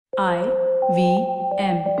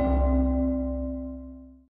IVM.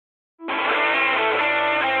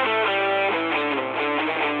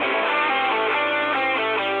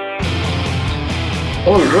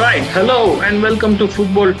 All right, hello and welcome to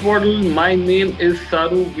Football Twaddle. My name is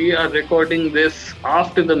Saru. We are recording this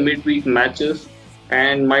after the midweek matches,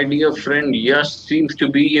 and my dear friend Yash seems to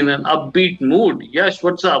be in an upbeat mood. Yash,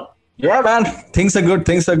 what's up? Yeah, man. Things are good.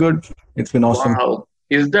 Things are good. It's been awesome. Wow,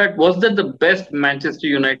 was that the best Manchester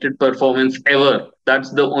United performance ever?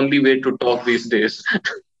 That's the only way to talk these days.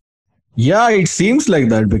 Yeah, it seems like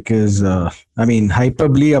that because,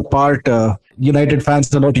 hyperbole apart, United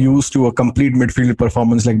fans are not used to a complete midfield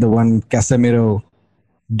performance like the one Casemiro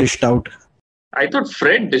dished out. I thought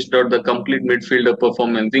Fred dished out the complete midfielder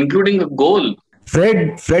performance, including a goal.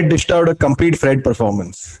 Fred dished out a complete Fred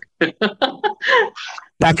performance,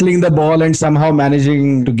 tackling the ball and somehow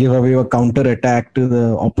managing to give away a counter attack to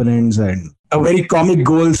the opponents, and a very comic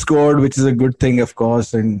goal scored, which is a good thing, of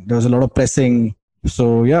course. And there was a lot of pressing.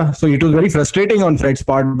 So yeah, so it was very frustrating on Fred's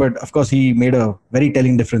part, but of course he made a very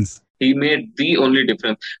telling difference. He made the only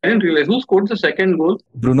difference. I didn't realize who scored the second goal.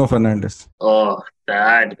 Bruno Fernandes. Oh,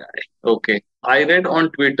 that guy. Okay. I read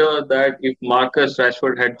on Twitter that if Marcus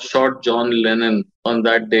Rashford had shot John Lennon on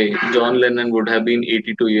that day, John Lennon would have been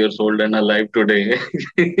 82 years old and alive today.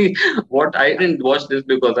 What I didn't watch this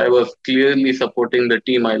because I was clearly supporting the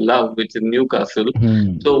team I love, which is Newcastle.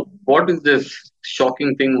 So, what is this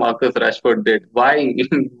shocking thing Marcus Rashford did? Why,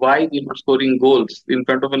 why he not scoring goals in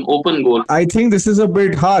front of an open goal? I think this is a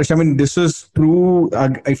bit harsh. I mean, this is true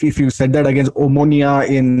if you said that against Omonia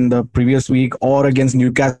in the previous week or against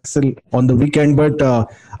Newcastle on the weekend. But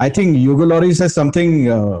I think Hugo Lloris has some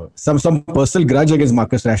personal grudge against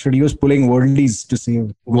Marcus Rashford. He was pulling worldlies to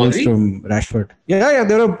save goals from Rashford. Yeah.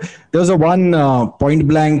 There was a one point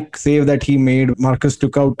blank save that he made. Marcus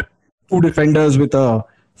took out two defenders with a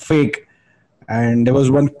fake. And there was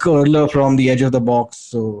one curler from the edge of the box.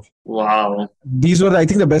 So wow, these were, I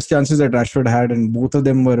think, the best chances that Rashford had, and both of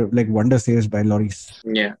them were like wonder saves by Lloris.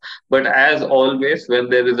 Yeah, but as always, when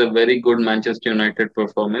there is a very good Manchester United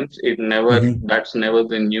performance, that's never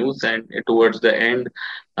the news. And towards the end,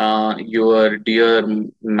 your dear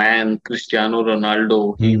man Cristiano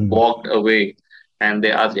Ronaldo, he walked away, and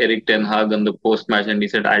they asked Eric Ten Hag on the post match, and he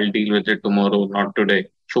said, "I'll deal with it tomorrow, not today."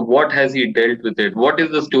 So what has he dealt with it? What is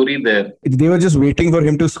the story there? They were just waiting for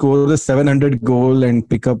him to score the 700 goal and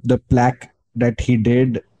pick up the plaque that he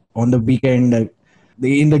did on the weekend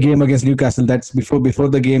in the game against Newcastle. That's before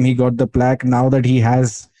the game he got the plaque. Now that he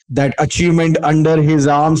has that achievement under his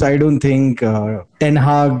arms, I don't think Ten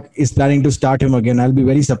Hag is planning to start him again. I'll be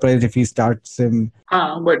very surprised if he starts him.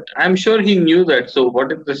 But I'm sure he knew that. So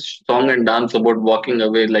what is this song and dance about walking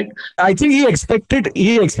away? Like, I think he expected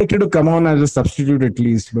to come on as a substitute at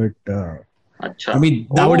least, but I mean,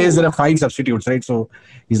 nowadays there are 5 substitutes, right? So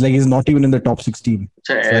he's not even in the top 16.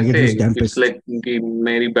 So it's like the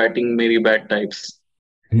Mary batting, Mary bat types.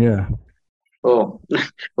 Yeah. Oh,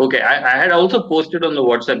 okay. I had also posted on the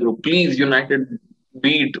WhatsApp group, please, United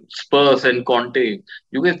beat Spurs and Conte.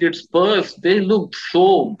 You guys did Spurs. They looked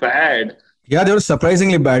so bad. Yeah, they were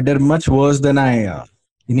surprisingly bad. They're much worse than I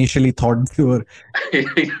initially thought they were.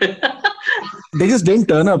 They just didn't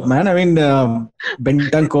turn up, man. I mean,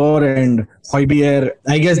 Bentancur and Højbjerg,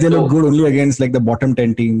 I guess they look good only against like the bottom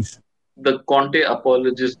 10 teams. The Conte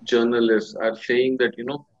apologist journalists are saying that,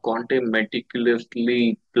 Conte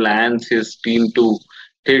meticulously plans his team to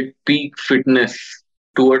hit peak fitness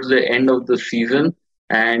towards the end of the season.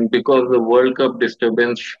 And because the World Cup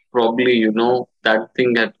disturbance, probably, that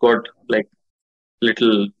thing had got like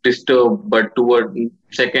little disturbed. But toward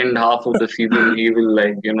second half of the season, he will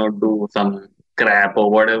do some crap or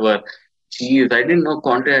whatever. Jeez, I didn't know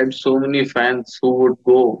Conte had so many fans who would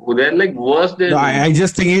go. They're like worse than. No, I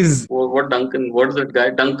just think he's. What's that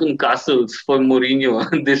guy? Duncan Castles for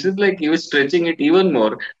Mourinho. This is like he was stretching it even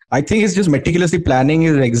more. I think he's just meticulously planning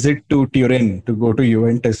his exit to Turin to go to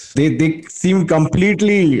Juventus. They seem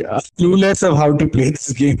completely clueless of how to play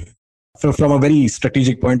this game. From a very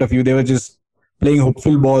strategic point of view, they were just playing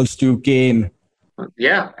hopeful balls to Kane.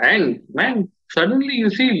 Yeah, and man, suddenly you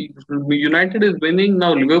see United is winning.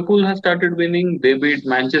 Now Liverpool has started winning. They beat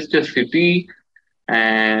Manchester City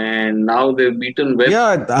and now they've beaten West.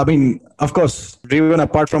 Yeah, I mean, of course, even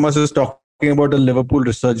apart from us is talking about the Liverpool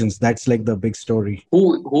resurgence. That's like the big story.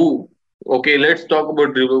 Who? Okay, let's talk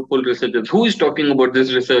about Liverpool resurgence. Who is talking about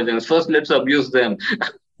this resurgence? First, let's abuse them.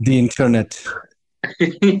 The internet.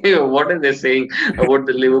 What are they saying about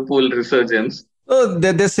the Liverpool resurgence?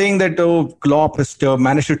 They're saying that Klopp has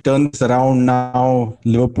managed to turn this around. Now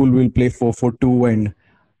Liverpool will play 4-4-2 and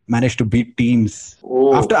managed to beat teams.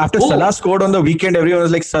 Oh, After Salah oh, scored on the weekend, everyone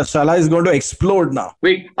was like, Salah is going to explode now.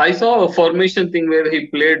 wait. I saw a formation thing where he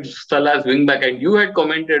played Salah's wing back, and you had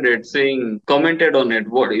commented on it.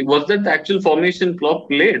 What was that? The actual formation Klopp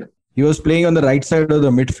played? He was playing on the right side of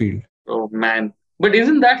the midfield. Oh man! But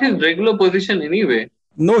isn't that his regular position anyway?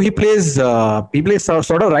 No, he plays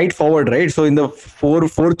sort of right forward, right? So in the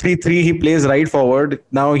 4-4-3-3, he plays right forward.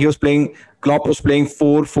 Now he was playing Klopp was playing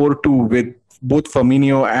 4-4-2 with both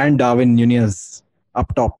Firmino and Darwin Nunez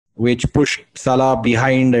up top, which pushed Salah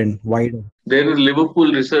behind and wide. There is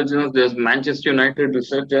Liverpool resurgence, there's Manchester United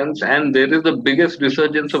resurgence, and there is the biggest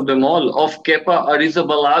resurgence of them all, of Kepa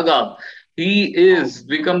Arrizabalaga. He is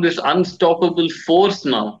become this unstoppable force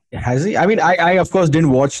now. Has he? I mean, I of course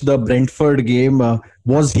didn't watch the Brentford game.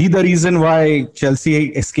 Was he the reason why Chelsea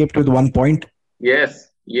escaped with 1 point? Yes,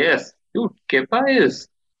 yes. Dude, Kepa is.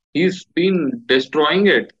 He's been destroying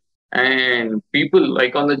it. And people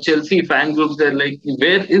like on the Chelsea fan groups, they're like,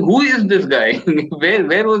 who is this guy?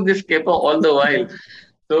 Where was this Kepa all the while?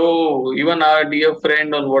 So even our dear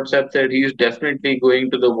friend on WhatsApp said he's definitely going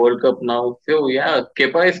to the World Cup now. So yeah,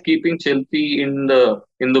 Kepa is keeping Chelsea in the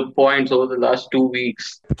points over the last 2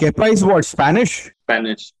 weeks. Kepa is what, Spanish?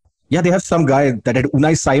 Spanish. Yeah, they have some guy that had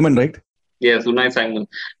Unai Simon, right? Yes, Unai Simon.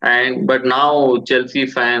 And but now Chelsea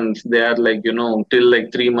fans, they are like, till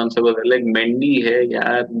like 3 months ago, they're like Mendy, hey,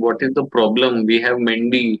 yeah, what is the problem? We have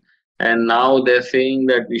Mendy. And now they're saying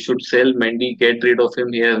that we should sell Mendy, get rid of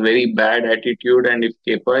him. He has very bad attitude. And if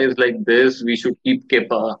Kepa is like this, we should keep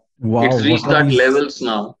Kepa. Wow, It's reached that levels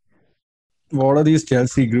now. what are these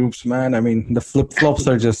Chelsea groups, man? I mean, the flip flops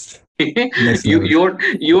are just next you level.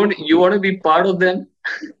 you want to be part of them?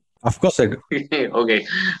 Of course, I do. Okay,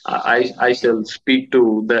 I shall speak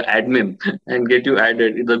to the admin and get you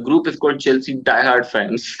added. The group is called Chelsea Diehard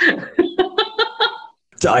Fans.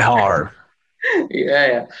 Die hard. Yeah,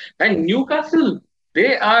 yeah. And Newcastle,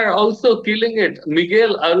 they are also killing it.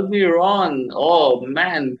 Miguel Almiron. Oh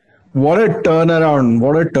man, What a turnaround!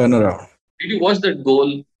 What a turnaround! did you watch that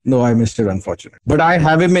goal? No, I missed it, unfortunately. But I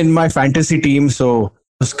have him in my fantasy team, so I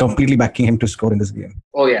was completely backing him to score in this game.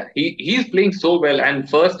 Oh yeah, he's playing so well. And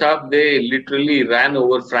first half, they literally ran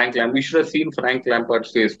over Frank Lampard. We should have seen Frank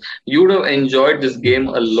Lampard's face. You would have enjoyed this game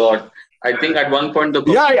a lot. I think at one point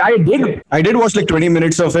Yeah, I did. I did watch like 20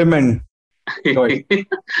 minutes of him and enjoyed.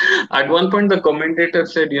 at one point the commentator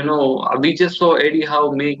said, we just saw Eddie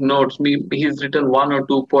Howe make notes. He's written 1 or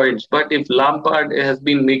 2 points, but if Lampard has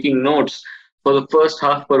been making notes for the first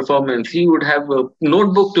half performance, he would have a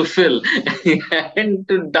notebook to fill and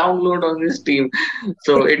to download on his team.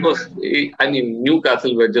 So it was, I mean,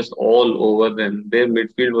 Newcastle were just all over them. Their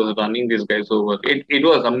midfield was running these guys over. It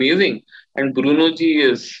was amazing. And Bruno G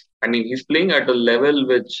is, I mean, he's playing at a level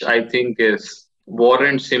which I think is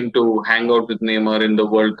warrants him to hang out with Neymar in the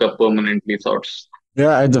World Cup permanently, sorts.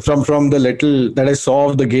 Yeah, from the little that I saw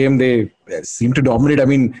of the game, they seem to dominate. I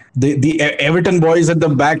mean, the Everton boys at the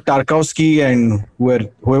back, Tarkowski and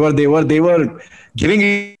whoever they were giving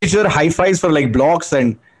each other high fives for like blocks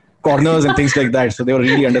and corners and things like that. So they were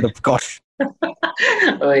really under the cosh.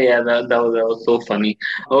 Oh yeah, that was so funny.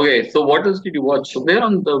 Okay, so what else did you watch? So where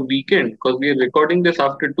on the weekend? Because we are recording this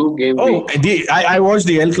after 2 game Oh, weeks. I watched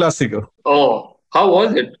the El Clasico. Oh, how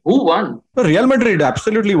was it? Who won? Real Madrid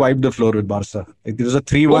absolutely wiped the floor with Barca. Like, there was a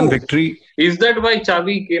 3-1 Oh, victory. is that why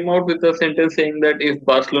Xavi came out with a sentence saying that if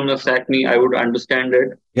Barcelona sacked me, I would understand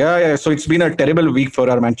it? Yeah. So it's been a terrible week for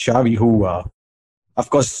our man Xavi, who, of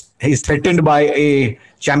course, he's threatened by a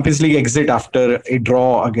Champions League exit after a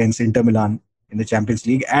draw against Inter Milan in the Champions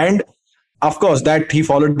League, and of course that he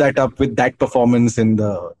followed that up with that performance in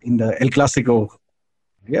the El Clasico.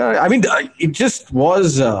 Yeah, I mean, it just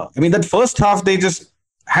was. I mean, that first half they just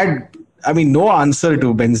had. I mean, no answer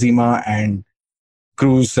to Benzema and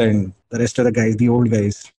Cruz and the rest of the guys, the old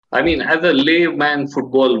guys. I mean, as a layman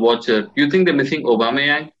football watcher, do you think they're missing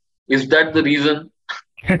Aubameyang? Is that the reason?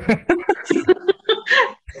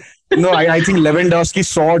 No, I think Lewandowski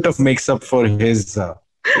sort of makes up for his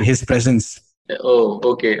presence. Oh,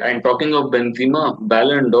 okay. And talking of Benzema,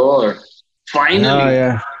 Ballon d'Or. Finally.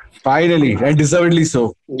 Yeah. Finally, and deservedly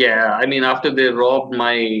so. Yeah, I mean, after they robbed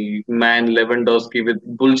my man Lewandowski with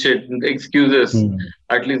bullshit excuses,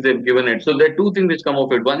 at least they've given it. So there are two things which come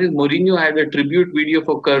of it. One is Mourinho had a tribute video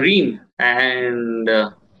for Kareem, and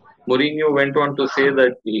Mourinho went on to say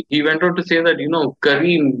that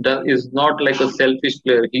Kareem is not like a selfish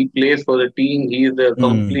player. He plays for the team. He is a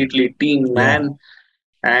completely team man,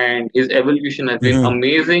 and his evolution has been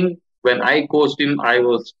amazing. When I coached him, I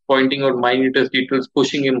was pointing out minutest details,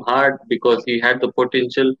 pushing him hard because he had the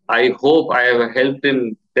potential. I hope I have helped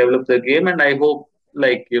him develop the game, and I hope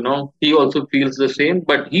like, he also feels the same.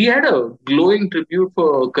 But he had a glowing tribute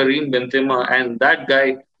for Karim Benzema, and that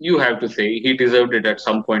guy, you have to say, he deserved it at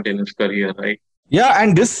some point in his career, right? Yeah,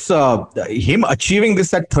 and this him achieving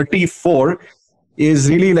this at 34 is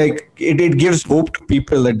really like it gives hope to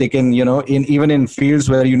people that they can, in even in fields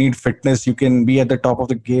where you need fitness, you can be at the top of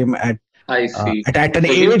the game I see. at an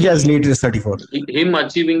So him age as late as 34. him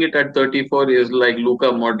achieving it at 34 is like Luka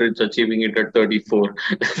Modric achieving it at 34.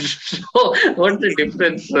 So what's the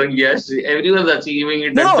difference? Yes, everyone's achieving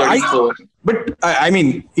it No, at no, 34. but I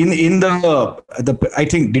mean, in the I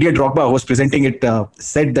think Didier Drogba, who was presenting it,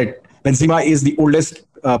 said that Benzema is the oldest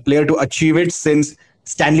player to achieve it since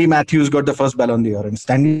Stanley Matthews got the first Ballon d'Or, and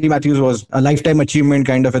Stanley Matthews was a lifetime achievement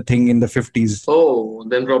kind of a thing in the 50s. Oh,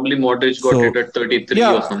 then probably Modric got it So at 33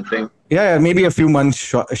 or yeah, something. yeah, maybe a few months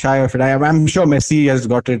shy of it. I'm sure Messi has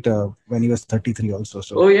got it when he was 33 also.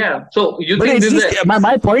 So Oh yeah. So you but think it's this is just a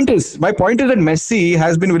my point is that Messi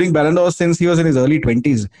has been winning Ballon d'Or since he was in his early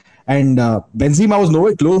 20s, and Benzema was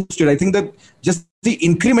nowhere close to it. I think that just the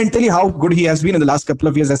incrementally how good he has been in the last couple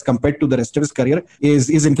of years as compared to the rest of his career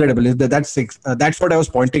is incredible. That's what I was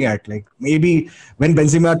pointing at. Like maybe when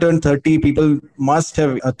Benzema turned 30, people must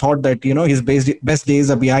have thought that his best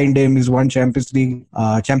days are behind him. He's won Champions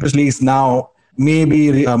Leagues now.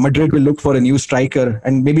 Maybe Madrid will look for a new striker,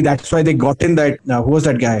 and maybe that's why they got in that. Who was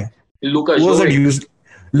that guy? Luka Who was that Jovic? used?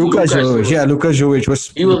 Luka Luka Jovic. Jovic. Yeah, Luka Jovic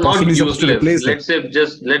was He was not possibly supposed to useless. replace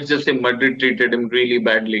him. Let's just say Madrid treated him really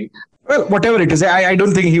badly. Well, whatever it is, I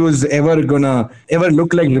don't think he was ever gonna ever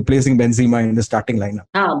look like replacing Benzema in the starting lineup.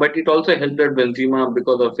 But it also helped that Benzema,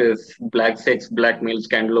 because of his black sex, blackmail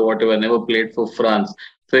scandal or whatever, never played for France.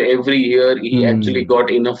 So every year he actually Hmm. got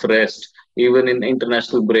enough rest, even in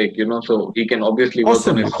international break, so he can obviously work on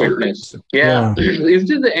Awesome. his fitness. Yeah. Yeah. Is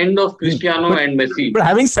this the end of Hmm. Cristiano But and Messi? but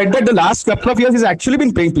having said that, the last couple of years he's actually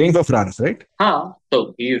been playing for France, right?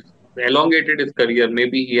 So he's elongated his career.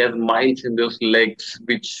 Maybe he has miles in those legs,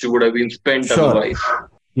 which would have been spent Sure. otherwise.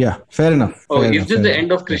 Yeah. Fair enough. Oh, Fair is enough. this Fair the enough.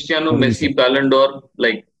 end of Yeah. Cristiano Totally Messi fair. Ballon d'Or?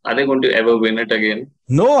 Like, are they going to ever win it again?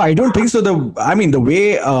 No, I don't think so. The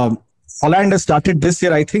way Holland has started this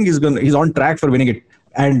year, I think he's on track for winning it.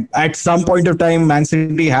 And at some point of time, Man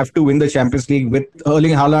City have to win the Champions League with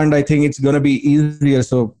Erling Haaland. I think it's going to be easier.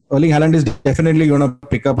 So Erling Haaland is definitely going to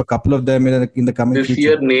pick up a couple of them in the coming This future.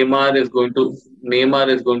 year, Neymar is going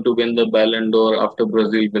to win the Ballon d'Or after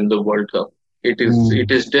Brazil win the World Cup. It Ooh.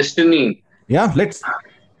 is destiny, Yeah,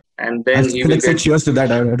 and then he will let's say get cheers to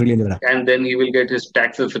that. I really enjoy that. and then he will get his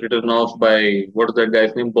taxes written off by, what's that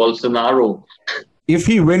guy's name, Bolsonaro. If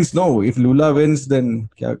he wins, no. If Lula wins, then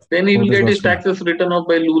Then he will what is get his what's going? taxes written off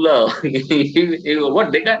by Lula.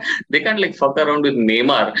 What they can't like fuck around with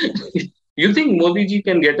Neymar. You think Modi ji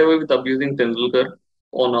can get away with abusing Tendulkar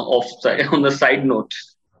on a offside on a side note?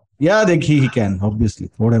 Yeah, he can obviously.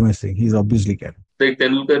 What am I saying? He's obviously can. Like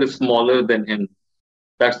Tendulkar is smaller than him.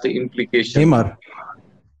 That's the implication. Neymar.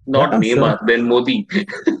 Not Yeah, Neymar, sure. then Modi.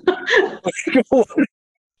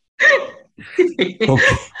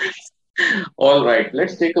 Okay. All right,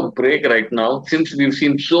 let's take a break right now. Since we've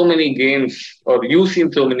seen so many games, or you've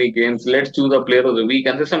seen so many games, let's choose a player of the week.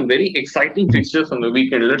 And there's some very exciting fixtures on the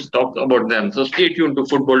weekend. Let's talk about them. So stay tuned to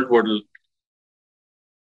Football Total.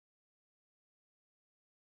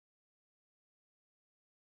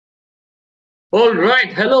 All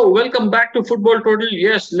right, hello, welcome back to Football Total.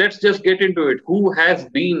 Yes, let's just get into it. Who has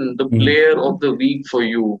been the player of the week for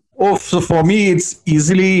you? Oh, so for me, it's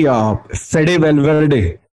easily Fede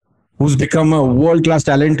Valverde, who's become a world-class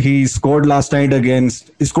talent. He scored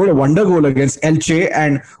a wonder goal against Elche,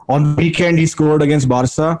 and on the weekend he scored against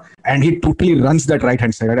Barca, and he totally runs that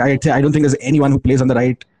right-hand side. I don't think there's anyone who plays on the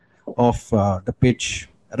right of the pitch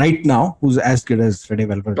right now who's as good as Fede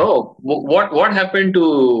Valverde. Oh, what happened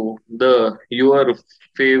to the your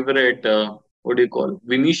favorite? What do you call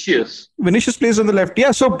Vinicius? Vinicius plays on the left.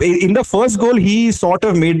 Yeah, so in the first goal, he sort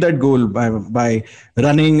of made that goal by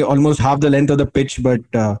running almost half the length of the pitch, but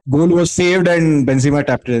goal was saved and Benzema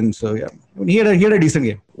tapped it in. So yeah, he had a decent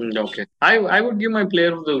game. Okay, I would give my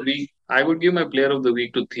player of the week. I would give my player of the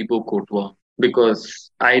week to Thibaut Courtois,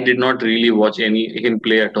 because I did not really watch him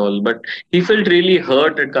play at all. But he felt really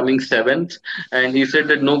hurt at coming seventh, and he said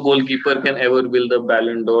that no goalkeeper can ever win the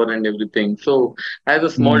Ballon d'Or and everything. So, as a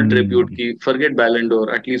small tribute, Hmm. forget Ballon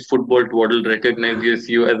d'Or. At least Football Twaddle recognizes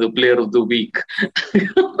you as a player of the week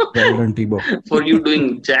Well done, Thibaut. for you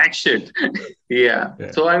doing jack shit. Yeah.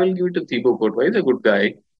 Yeah. So I will give it to Thibaut Courtois. He's a good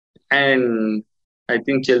guy, and I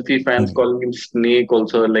think Chelsea fans Hmm. calling him Snake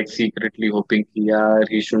also are like secretly hoping, yeah,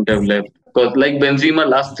 he shouldn't have left. Because like Benzema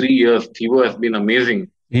last 3 years, Thibaut has been amazing.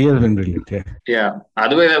 He has been brilliant. Yeah. Yeah.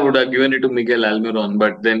 Otherwise, I would have given it to Miguel Almiron,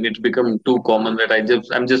 but then it's become too common that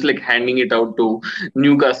I'm just like handing it out to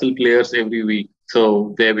Newcastle players every week.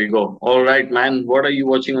 So there we go. All right, man. What are you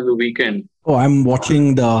watching on the weekend? Oh, I'm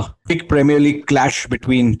watching the big Premier League clash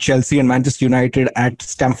between Chelsea and Manchester United at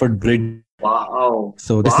Stamford Bridge. Wow.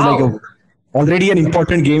 So this is like a Wow. already an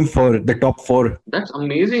important game for the top four. That's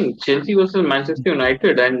amazing. Chelsea versus Manchester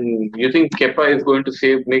United, and you think Kepa is going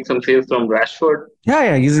to make some saves from Rashford? Yeah,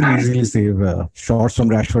 yeah, easily save shots from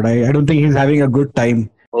Rashford. I don't think he's having a good time.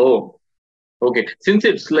 Oh, okay. Since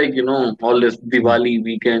it's like, all this Diwali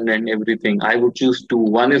weekend and everything, I would choose two.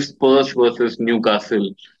 One is Spurs versus Newcastle,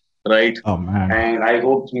 right? Oh man. And I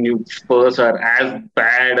hope New Spurs are as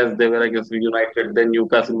bad as they were against United. Then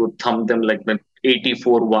Newcastle would thump them like that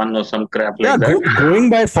 84-1 or some crap Yeah, like that. going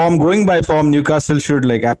by form, Newcastle should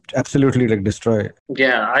like absolutely like destroy.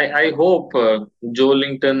 Yeah, I hope Joe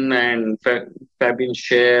Linton and Fabian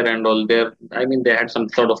Scher and all there. I mean, they had some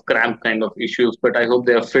sort of cramp kind of issues, but I hope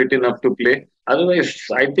they are fit enough to play. Otherwise,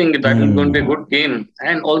 I think that is going to be a Hmm. good game.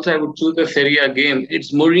 And also, I would choose a Serie A game.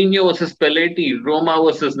 It's Mourinho versus Spalletti, Roma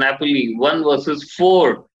versus Napoli, 1 versus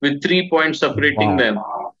 4, with 3 points separating Wow. them.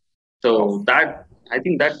 So that I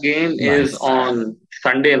think that game is Nice. on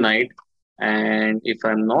Sunday night, and if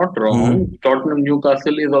I'm not wrong, Hmm. Tottenham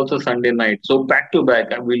Newcastle is also Sunday night. So back to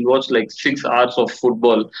back, I will watch like 6 hours of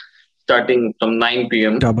football starting from 9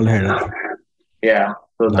 p.m. Double header. Yeah,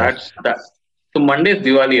 so Nice. that's that. So Monday is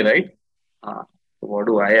Diwali, right? So what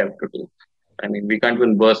do I have to do? I mean, we can't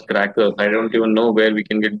even burst crackers. I don't even know where we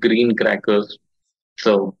can get green crackers.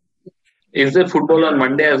 So is there football on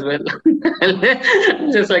Monday as well?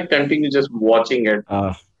 Just like continue just watching it.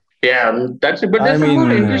 Uh, Yeah, that's it. But I there's some more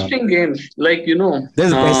mean, interesting games, like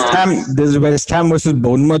there's West Ham. There's West Ham versus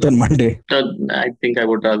Bournemouth on Monday. I think I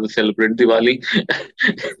would rather celebrate Diwali.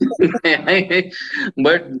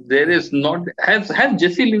 But there is not. Has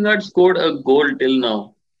Jesse Lingard scored a goal till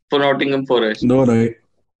now for Nottingham Forest? No, no,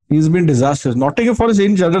 he's been disastrous. Nottingham Forest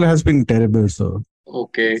in general has been terrible. So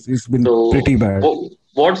Okay, it's been so pretty bad.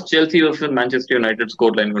 what's Chelsea versus Manchester United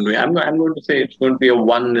scoreline going to be? I'm going to say it's going to be a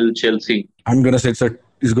 1-0 Chelsea. I'm gonna say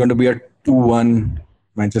it's going to be a 2-1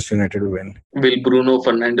 Manchester United win. Will Bruno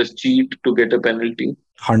Fernandes cheat to get a penalty?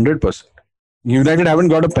 100%. United haven't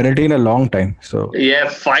got a penalty in a long time. So Yeah,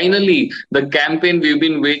 finally, the campaign we've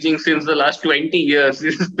been waging since the last 20 years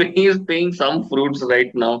is paying some fruits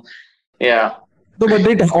right now. Yeah. no, but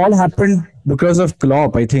it all happened because of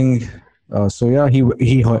Klopp. I think. So yeah,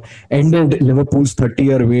 he ended Liverpool's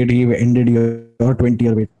 30-year wait. He ended your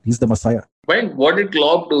 20-year wait. He's the Messiah. Well, what did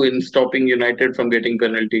Klopp do in stopping United from getting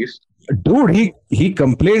penalties? Dude, he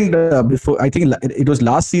complained before. I think it was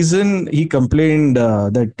last season. He complained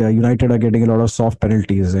that United are getting a lot of soft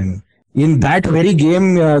penalties, and in that very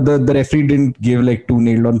game, the referee didn't give like two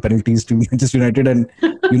nailed on penalties to Manchester United, and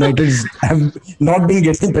United's have not been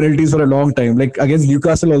getting penalties for a long time. Like against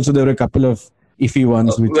Newcastle, also there were a couple of iffy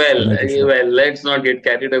ones which Well, United should. let's not get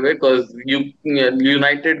carried away because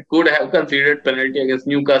United could have considered penalty against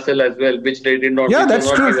Newcastle as well, which they did not, Yeah, which was that's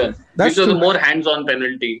not true. given, which That's was a true. more hands-on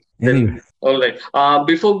penalty. Then, Anyway, all right.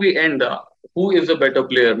 Before we end, who is a better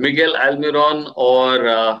player, Miguel Almiron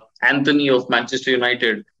or Anthony of Manchester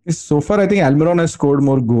United? so far I think Almiron has scored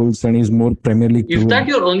more goals and he's more Premier League Is that proven.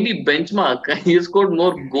 your only benchmark? He scored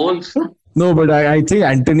more goals. No, but I think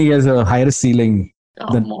Anthony has a higher ceiling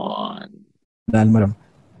Come than on. Almiron.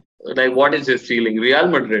 Like, what is his ceiling? Real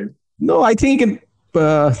Madrid. No, I think he can.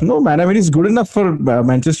 No, man. I mean, he's good enough for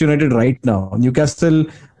Manchester United right now. Newcastle,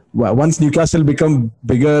 once Newcastle become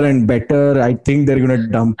bigger and better, I think they're going to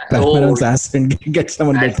dump Oh, Almiron's ass and get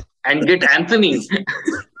someone and, better. and get Anthony.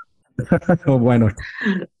 Oh, why not?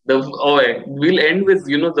 We'll end with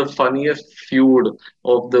the funniest feud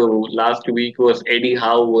of the last week was Eddie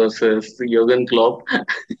Howe versus Jurgen Klopp.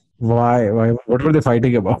 Why? Why? What were they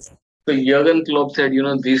fighting about? So Jurgen Klopp said,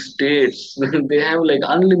 these states they have like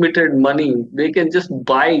unlimited money. They can just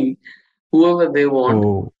buy whoever they want.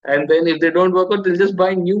 Oh, And then if they don't work out, they'll just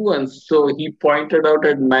buy new ones. So he pointed out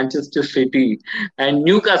at Manchester City and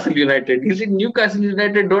Newcastle United. He said Newcastle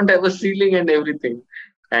United don't have a ceiling and everything.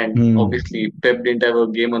 And hmm, obviously Pep didn't have a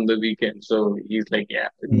game on the weekend. So he's like, yeah,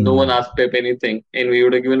 no one hmm, asked Pep anything. And we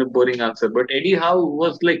would have given a boring answer. But Eddie Howe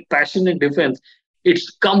was like passionate defense. It's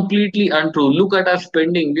completely untrue. Look at our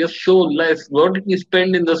spending. We are so less. What did we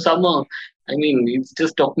spend in the summer? I mean, it's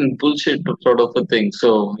just talking bullshit sort of a thing.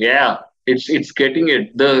 So yeah, it's getting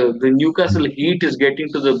it. The Newcastle hmm. Heat is getting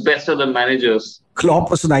to the best of the managers.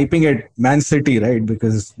 Klopp was sniping at Man City, right?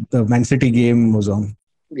 Because the Man City game was on.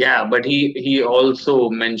 Yeah, but he also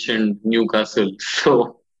mentioned Newcastle.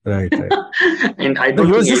 So Right, right. And I No, he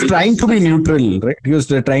don't was think just Eddie. trying to be neutral, right? He was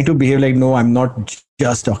trying to behave like, no, I'm not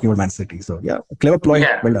just talking about Man City. So yeah, clever ploy.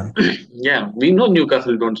 Yeah, Well done. yeah, we know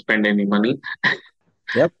Newcastle don't spend any money.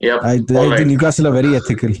 Yep. Yep. All I think right. Newcastle are very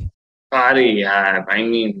ethical. Yeah. I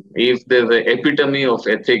mean, if there's an epitome of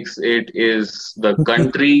ethics, it is the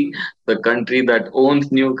country that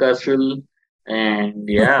owns Newcastle. And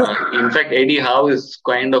yeah, in fact, Eddie Howe is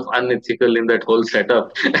kind of unethical in that whole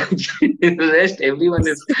setup. The rest, everyone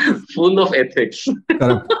is full of ethics.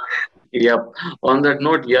 Corrupt. Yep. On that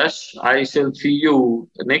note, Yash, I shall see you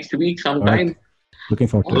next week All right. sometime. Looking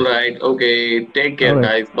forward to All it. right. Okay. Take All care,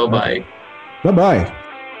 right. guys. Bye Okay. bye. Bye bye.